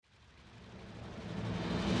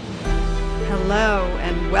Hello,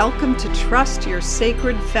 and welcome to Trust Your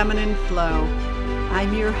Sacred Feminine Flow.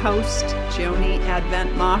 I'm your host, Joni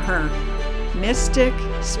Advent Maher, mystic,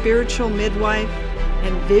 spiritual midwife,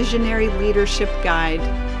 and visionary leadership guide.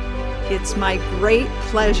 It's my great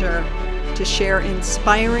pleasure to share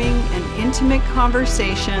inspiring and intimate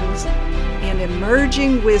conversations and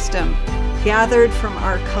emerging wisdom gathered from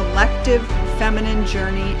our collective feminine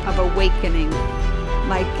journey of awakening.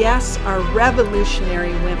 My guests are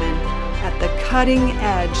revolutionary women at the cutting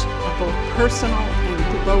edge of both personal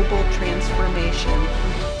and global transformation.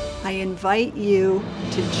 I invite you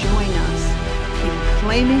to join us in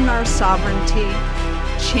claiming our sovereignty,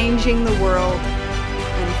 changing the world,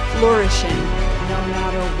 and flourishing no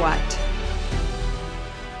matter what.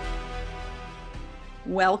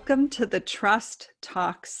 Welcome to the Trust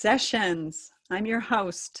Talk Sessions. I'm your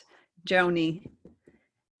host, Joni,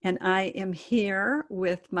 and I am here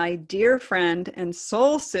with my dear friend and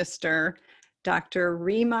soul sister, Dr.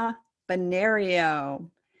 Rima Bonario.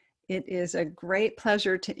 It is a great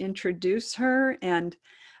pleasure to introduce her, and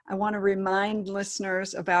I want to remind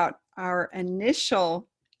listeners about our initial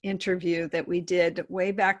interview that we did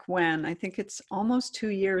way back when. I think it's almost 2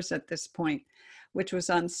 years at this point, which was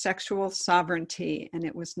on sexual sovereignty, and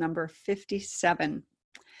it was number 57.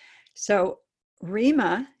 So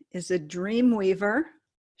Rima is a dream weaver.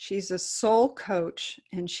 She's a soul coach,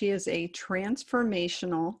 and she is a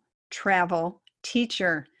transformational travel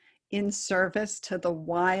teacher in service to the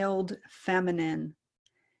wild feminine.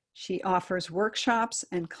 She offers workshops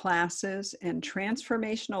and classes and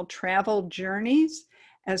transformational travel journeys,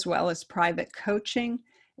 as well as private coaching,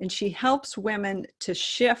 and she helps women to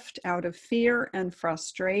shift out of fear and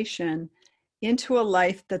frustration into a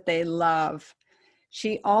life that they love.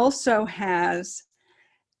 She also has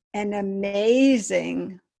an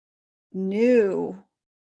amazing new,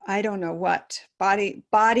 I don't know what, body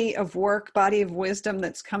of work, body of wisdom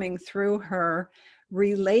that's coming through her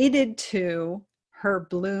related to her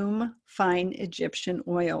Bloom Fine Egyptian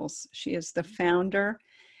Oils. She is the founder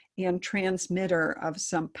and transmitter of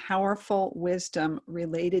some powerful wisdom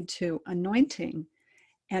related to anointing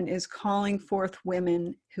and is calling forth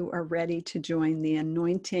women who are ready to join the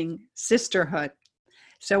anointing sisterhood.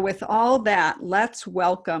 So with all that, let's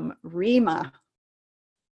welcome Rima.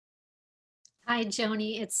 Hi,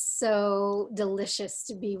 Joni. It's so delicious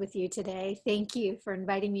to be with you today. Thank you for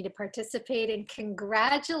inviting me to participate, and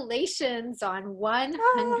congratulations on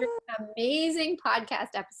 100 amazing podcast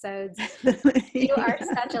episodes. You are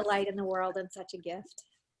such a light in the world and such a gift.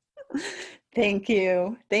 Thank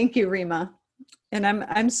you. Thank you, Rima. And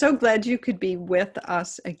I'm so glad you could be with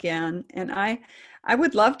us again. And I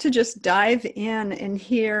would love to just dive in and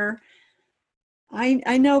hear.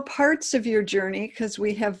 I know parts of your journey because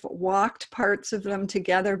we have walked parts of them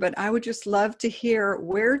together, but I would just love to hear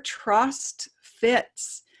where trust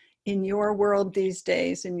fits in your world these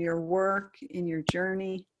days, in your work, in your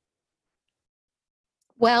journey.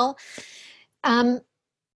 Well,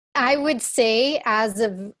 I would say as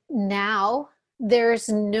of now, there's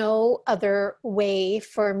no other way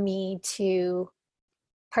for me to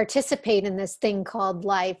participate in this thing called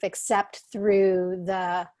life except through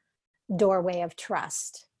the doorway of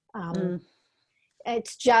trust.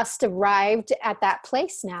 It's just arrived at that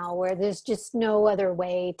place now where there's just no other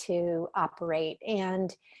way to operate.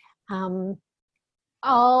 And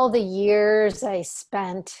all the years I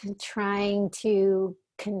spent trying to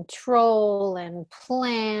control and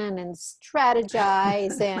plan and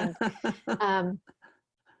strategize and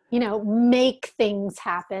make things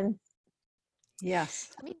happen.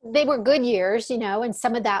 Yes. I mean, they were good years, and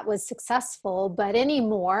some of that was successful, but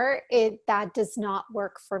anymore, that does not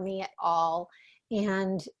work for me at all.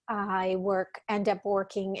 And I end up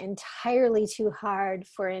working entirely too hard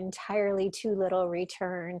for entirely too little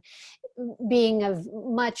return, being of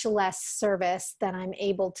much less service than I'm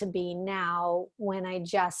able to be now when I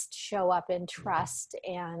just show up in trust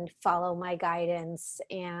and follow my guidance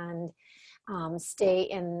and stay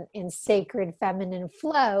in sacred feminine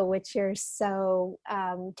flow, which you're so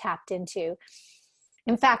tapped into.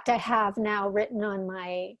 In fact, I have now written on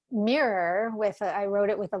my mirror I wrote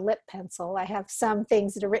it with a lip pencil. I have some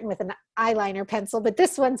things that are written with an eyeliner pencil, but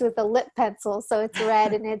this one's with a lip pencil. So it's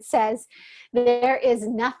red and it says, "There is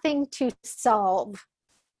nothing to solve."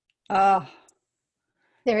 Oh,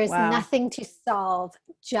 there is wow. nothing to solve,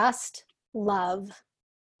 just love.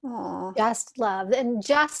 Aww. Just love. And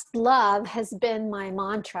just love has been my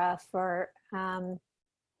mantra for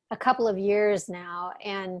a couple of years now.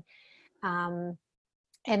 And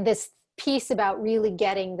this piece about really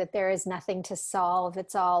getting that there is nothing to solve,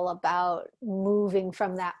 it's all about moving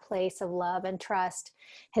from that place of love and trust,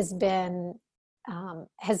 has been I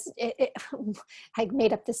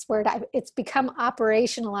made up this word. It's become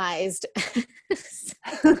operationalized.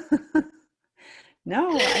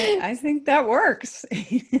 No, I think that works.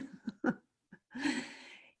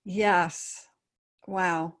 Yes.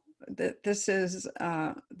 Wow. This is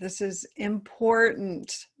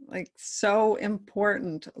important, like so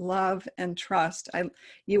important. Love and trust.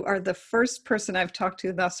 You are the first person I've talked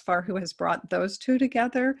to thus far who has brought those two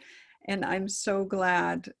together, and I'm so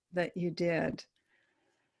glad that you did.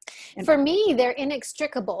 And For me, they're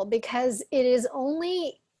inextricable because it is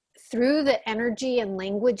only through the energy and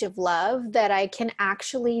language of love that I can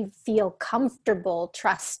actually feel comfortable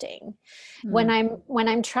trusting. mm, When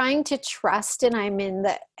I'm trying to trust and I'm in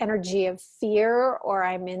the energy of fear, or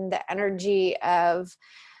I'm in the energy of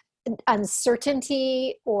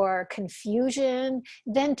uncertainty or confusion,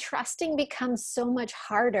 then trusting becomes so much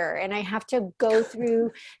harder. And I have to go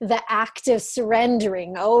through the act of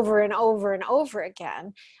surrendering over and over and over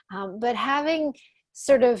again. But having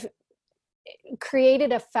sort of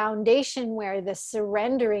created a foundation where the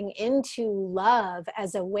surrendering into love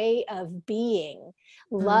as a way of being,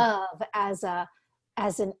 mm, love as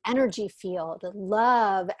an energy field,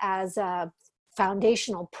 love as a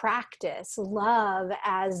foundational practice, love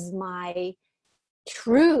as my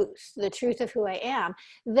truth, the truth of who I am,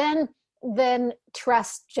 then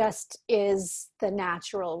trust just is the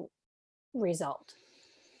natural result.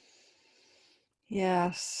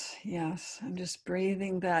 yes, yes. I'm just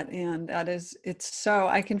breathing that in. It's so,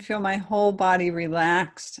 I can feel my whole body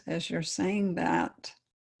relaxed as you're saying that.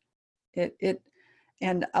 It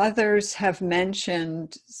and others have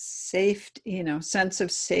mentioned safety, sense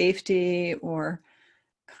of safety, or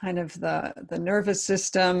kind of the nervous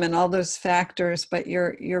system and all those factors, but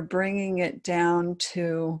you're bringing it down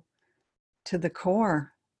to the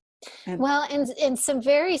core. And Well, in some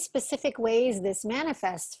very specific ways, this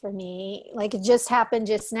manifests for me. Like it just happened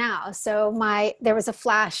just now. So there was a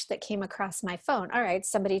flash that came across my phone. All right,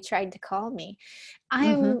 somebody tried to call me.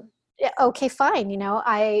 I'm mhm, yeah, okay, fine.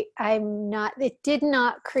 I'm not. It did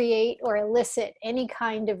not create or elicit any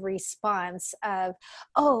kind of response of,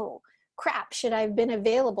 oh crap, should I have been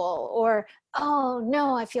available? Or, oh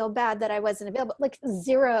no, I feel bad that I wasn't available. Like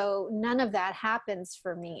zero, none of that happens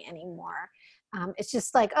for me anymore. It's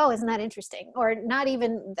just like, oh, isn't that interesting? Or not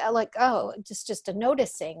even like, oh, just a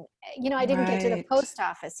noticing. I didn't get to the right. post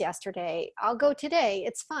office yesterday. I'll go today.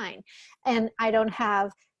 It's fine. And I don't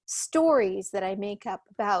have stories that I make up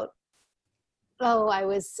about, oh, I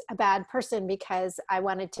was a bad person because I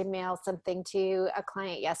wanted to mail something to a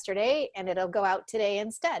client yesterday and it'll go out today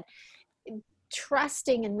instead.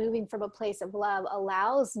 Trusting and moving from a place of love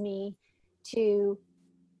allows me to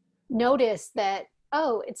notice that,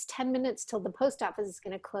 oh, it's 10 minutes till the post office is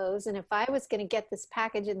going to close. And if I was going to get this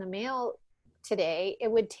package in the mail today, it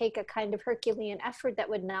would take a kind of Herculean effort that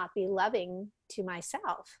would not be loving to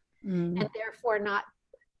myself, and Mm, therefore not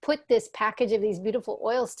put this package of these beautiful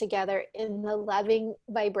oils together in the loving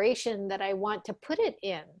vibration that I want to put it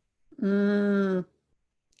in. mm,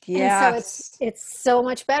 And so yes. it's so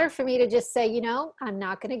much better for me to just say, I'm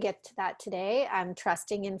not going to get to that today. I'm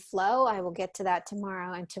trusting in flow. I will get to that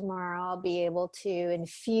tomorrow, and tomorrow I'll be able to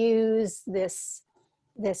infuse this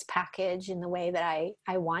package in the way that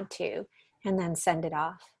I want to, and then send it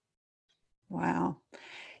off. Wow.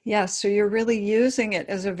 Yeah, so you're really using it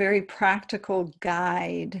as a very practical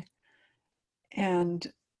guide.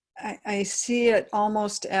 And I see it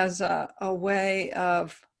almost as a way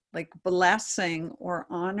of like blessing or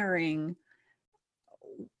honoring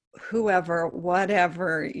whoever,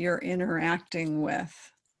 whatever you're interacting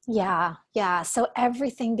with. Yeah, yeah. So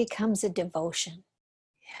everything becomes a devotion.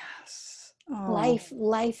 Yes. Oh,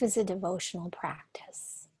 Life is a devotional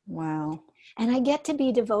practice. wow. And I get to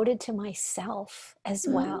be devoted to myself as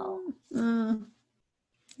well. Mm, mm,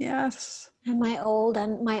 yes. And my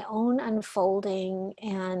own unfolding,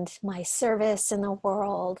 and my service in the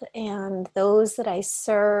world, and those that I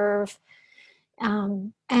serve,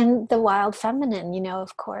 and the wild feminine,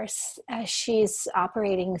 of course, as she's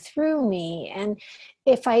operating through me. And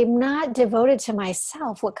if I'm not devoted to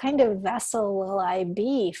myself, what kind of vessel will I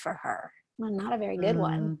be for her? Well, not a very good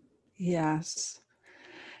one. Mm, yes.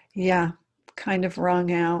 Yeah. Kind of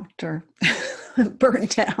wrung out or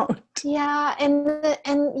burnt out. Yeah,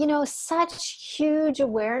 and such huge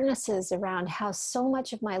awarenesses around how so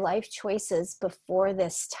much of my life choices before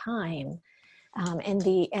this time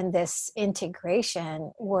and this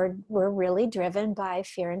integration were really driven by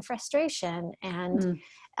fear and frustration. And Mm.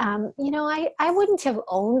 I wouldn't have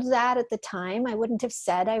owned that at the time. I wouldn't have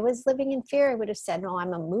said I was living in fear. I would have said, no,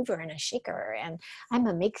 I'm a mover and a shaker, and I'm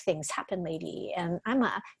a make things happen lady, and I'm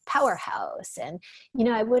a powerhouse. And,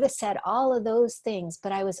 I would have said all of those things,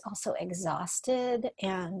 but I was also exhausted,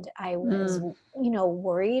 and I was, Mm.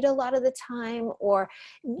 worried a lot of the time, or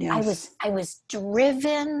Yes. I was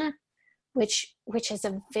driven, which is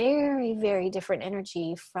a very, very different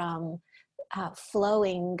energy from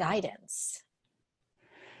flowing guidance.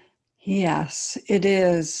 Yes, it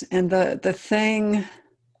is. And the thing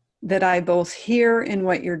that I both hear in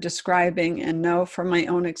what you're describing and know from my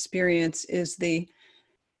own experience is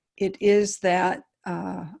it is that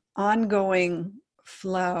ongoing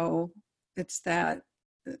flow. It's that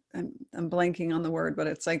I'm blanking on the word, but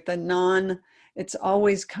it's like it's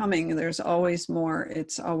always coming. There's always more.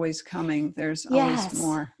 It's always coming. There's always Yes,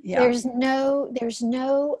 more. Yeah. there's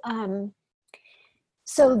no.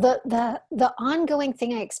 So the ongoing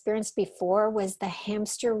thing I experienced before was the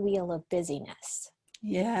hamster wheel of busyness.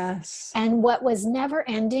 Yes. And what was never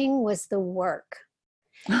ending was the work.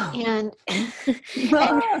 And and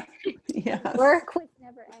Yes. work was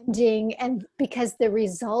never ending, and because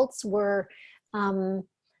um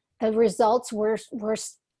the results were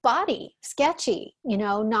spotty, sketchy,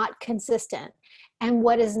 not consistent. And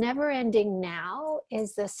what is never ending now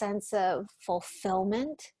is the sense of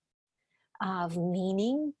fulfillment, of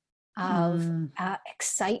meaning, of Mm.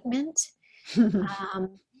 excitement,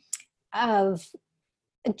 um, of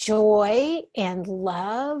joy and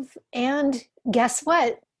love, and guess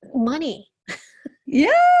what? Money.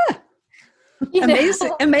 Yeah. You Amazing.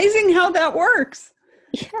 know, Amazing how that works.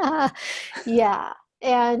 yeah, yeah,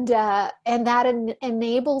 and that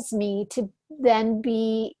enables me to then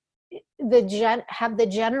be have the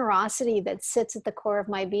generosity that sits at the core of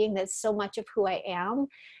my being. That's so much of who I am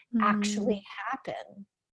Mm. actually happen.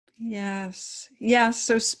 Yes. Yes.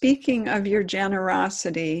 So speaking of your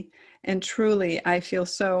generosity, and truly, I feel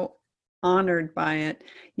so honored by it.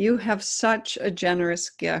 You have such a generous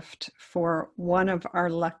gift for one of our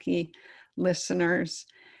lucky listeners.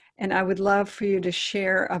 And I would love for you to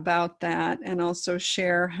share about that and also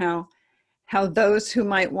share how those who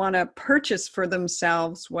might want to purchase for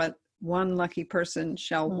themselves what one lucky person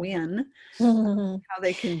shall win, how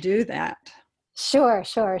they can do that. Sure,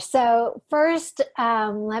 sure. So first,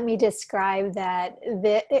 let me describe that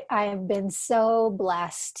I have been so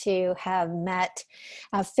blessed to have met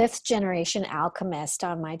a fifth generation alchemist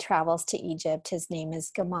on my travels to Egypt. His name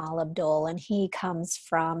is Gamal Abdul, and he comes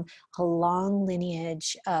from a long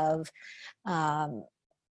lineage of um,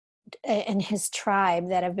 and his tribe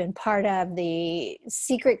that have been part of the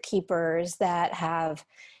secret keepers that have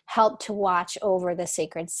helped to watch over the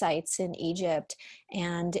sacred sites in Egypt.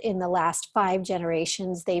 And in the last 5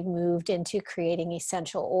 generations, they've moved into creating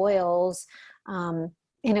essential oils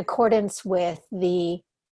in accordance with the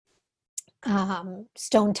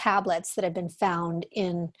stone tablets that have been found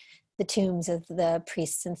in the tombs of the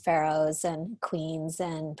priests and pharaohs and queens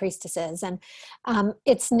and priestesses. And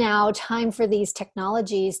it's now time for these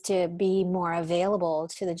technologies to be more available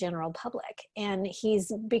to the general public. And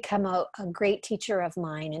he's become a great teacher of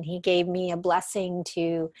mine. And he gave me a blessing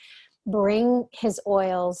to bring his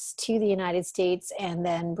oils to the United States and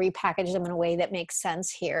then repackage them in a way that makes sense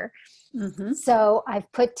here. Mm-hmm. So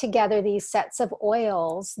I've put together these sets of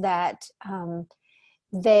oils that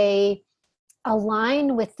they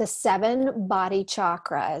align with the 7 body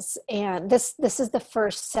chakras. And this is the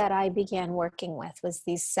first set I began working with, was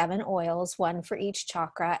these 7 oils, one for each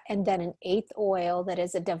chakra, and then an 8th oil that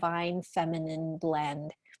is a divine feminine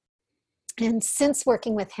blend. And since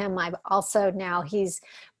working with him, he's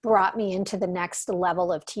brought me into the next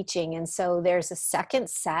level of teaching. And so there's a second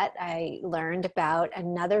set I learned about,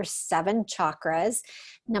 another 7 chakras,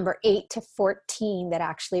 number 8 to 14, that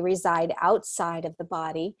actually reside outside of the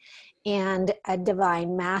body, and a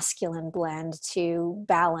divine masculine blend to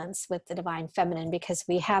balance with the divine feminine, because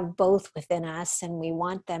we have both within us and we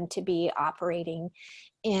want them to be operating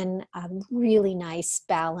in a really nice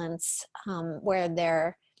balance, where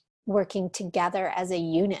they're working together as a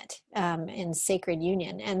unit, in sacred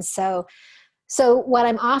union. And so what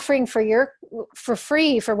I'm offering for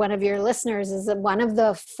free for one of your listeners is that one of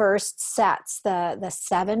the first sets, the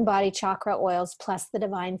 7 body chakra oils plus the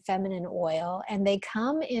divine feminine oil, and they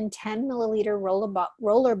come in 10 milliliter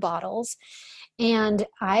roller bottles. And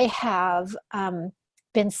I have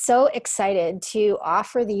been so excited to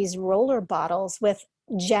offer these roller bottles with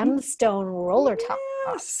gemstone roller tops.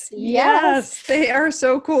 Yes, Yes. yes, they are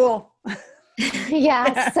so cool.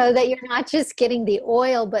 Yes, so that you're not just getting the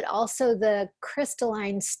oil, but also the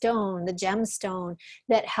crystalline stone, the gemstone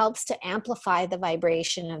that helps to amplify the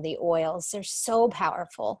vibration of the oils. They're so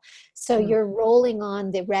powerful. So Mm. you're rolling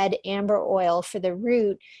on the red amber oil for the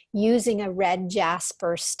root using a red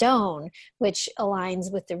jasper stone, which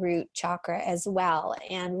aligns with the root chakra as well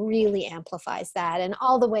and really amplifies that, and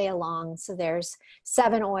all the way along. So there's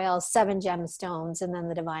 7 oils, 7 gemstones, and then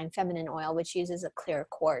the divine feminine oil, which uses a clear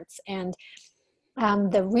quartz. And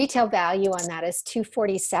the retail value on that is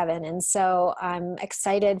 $247, and so I'm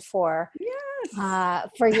excited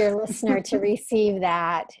Yes. for your listener to receive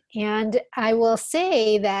that. And I will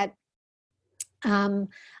say that um,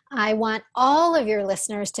 I want all of your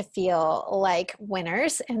listeners to feel like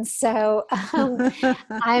winners, and so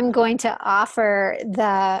I'm going to offer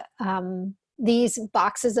these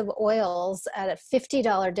boxes of oils at a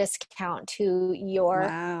 $50 discount to your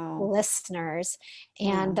Wow. listeners.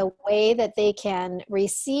 And Wow. the way that they can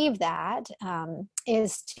receive that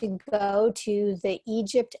is to go to the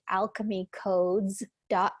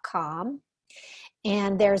EgyptAlchemyCodes.com.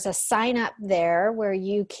 And there's a sign up there where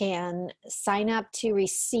you can sign up to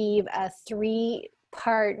receive a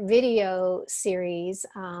 3-part video series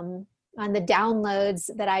on the downloads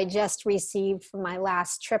that I just received from my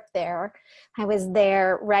last trip there. I was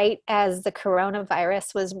there right as the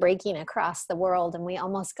coronavirus was breaking across the world, and we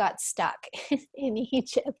almost got stuck in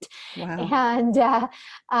Egypt. Wow. And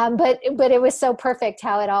but it was so perfect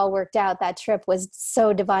how it all worked out. That trip was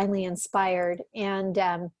so divinely inspired, and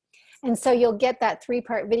so you'll get that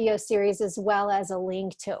 3-part video series as well as a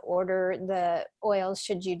link to order the oils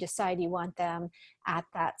should you decide you want them at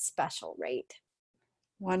that special rate.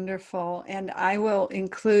 Wonderful. And I will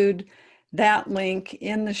include that link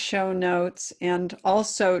in the show notes. And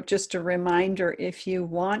also, just a reminder, if you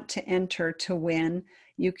want to enter to win,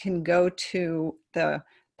 you can go to the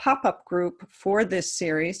pop-up group for this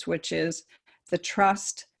series, which is the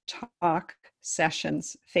Trust Talk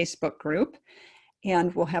Sessions Facebook group.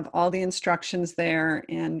 And we'll have all the instructions there.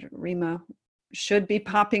 And Rima should be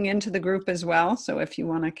popping into the group as well. So if you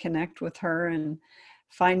want to connect with her and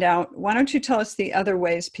find out, why don't you tell us the other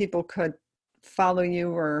ways people could follow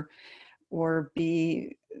you or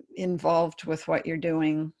be involved with what you're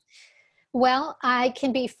doing? Well, I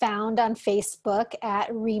can be found on Facebook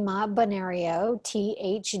at Rima Bonario,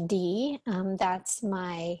 ThD. That's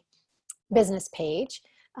my business page.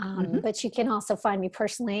 Mm-hmm. But you can also find me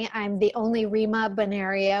personally. I'm the only Rima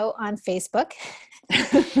Bonario on Facebook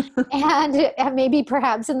and maybe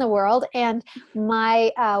perhaps in the world. And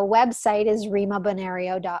my website is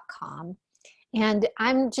rimabonario.com. And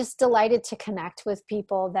I'm just delighted to connect with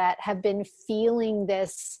people that have been feeling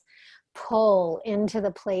this pull into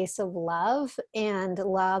the place of love and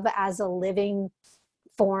love as a living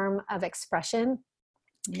form of expression.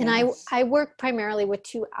 And Yes. I work primarily with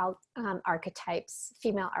 2 archetypes,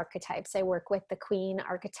 female archetypes. I work with the queen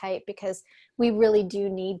archetype because we really do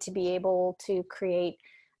need to be able to create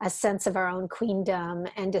a sense of our own queendom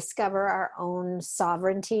and discover our own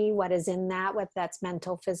sovereignty, what is in that, what that's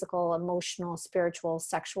mental, physical, emotional, spiritual,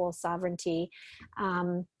 sexual sovereignty,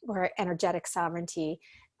 or energetic sovereignty.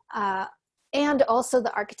 Uh, and also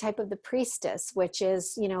the archetype of the priestess, which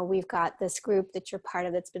is, we've got this group that you're part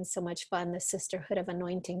of that's been so much fun, the Sisterhood of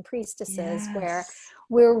Anointing Priestesses, where Yes.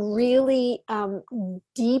 we're really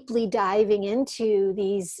deeply diving into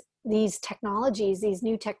these technologies, these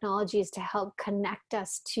new technologies to help connect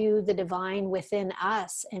us to the divine within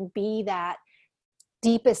us and be that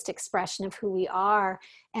deepest expression of who we are,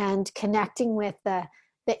 and connecting with the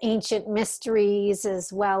ancient mysteries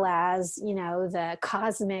as well as the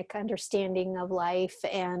cosmic understanding of life.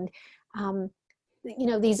 And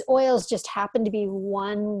these oils just happen to be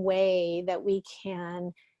one way that we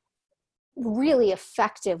can really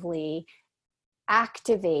effectively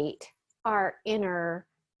activate our inner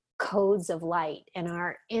codes of light and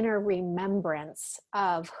our inner remembrance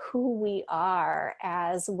of who we are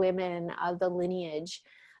as women of the lineage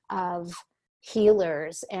of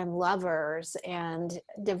healers and lovers and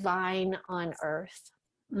divine on earth.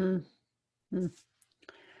 Mm. Mm.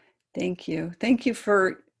 Thank you. Thank you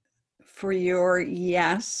for your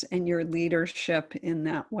yes and your leadership in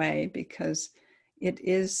that way, because it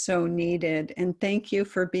is so needed. And thank you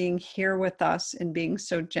for being here with us and being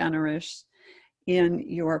so generous in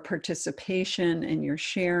your participation and your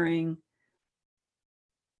sharing.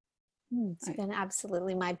 It's been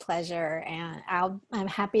absolutely my pleasure, and I'm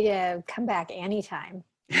happy to come back anytime.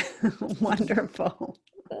 Wonderful.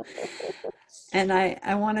 And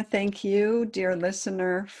I want to thank you, dear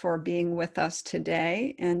listener, for being with us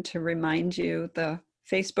today, and to remind you the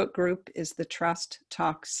Facebook group is the Trust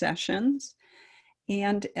Talk Sessions.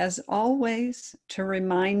 and as always, to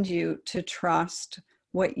remind you to trust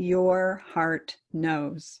what your heart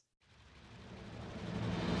knows.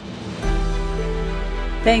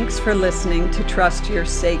 Thanks for listening to Trust Your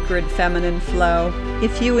Sacred Feminine Flow.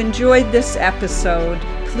 If you enjoyed this episode,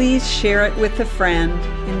 please share it with a friend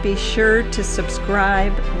and be sure to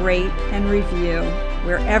subscribe, rate, and review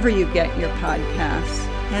wherever you get your podcasts.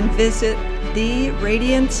 And visit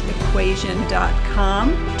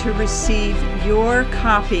theradianceequation.com to receive your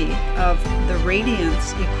copy of The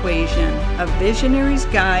Radiance Equation, a visionary's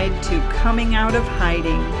guide to coming out of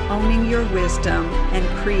hiding, owning your wisdom, and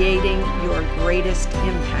creating your greatest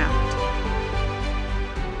impact.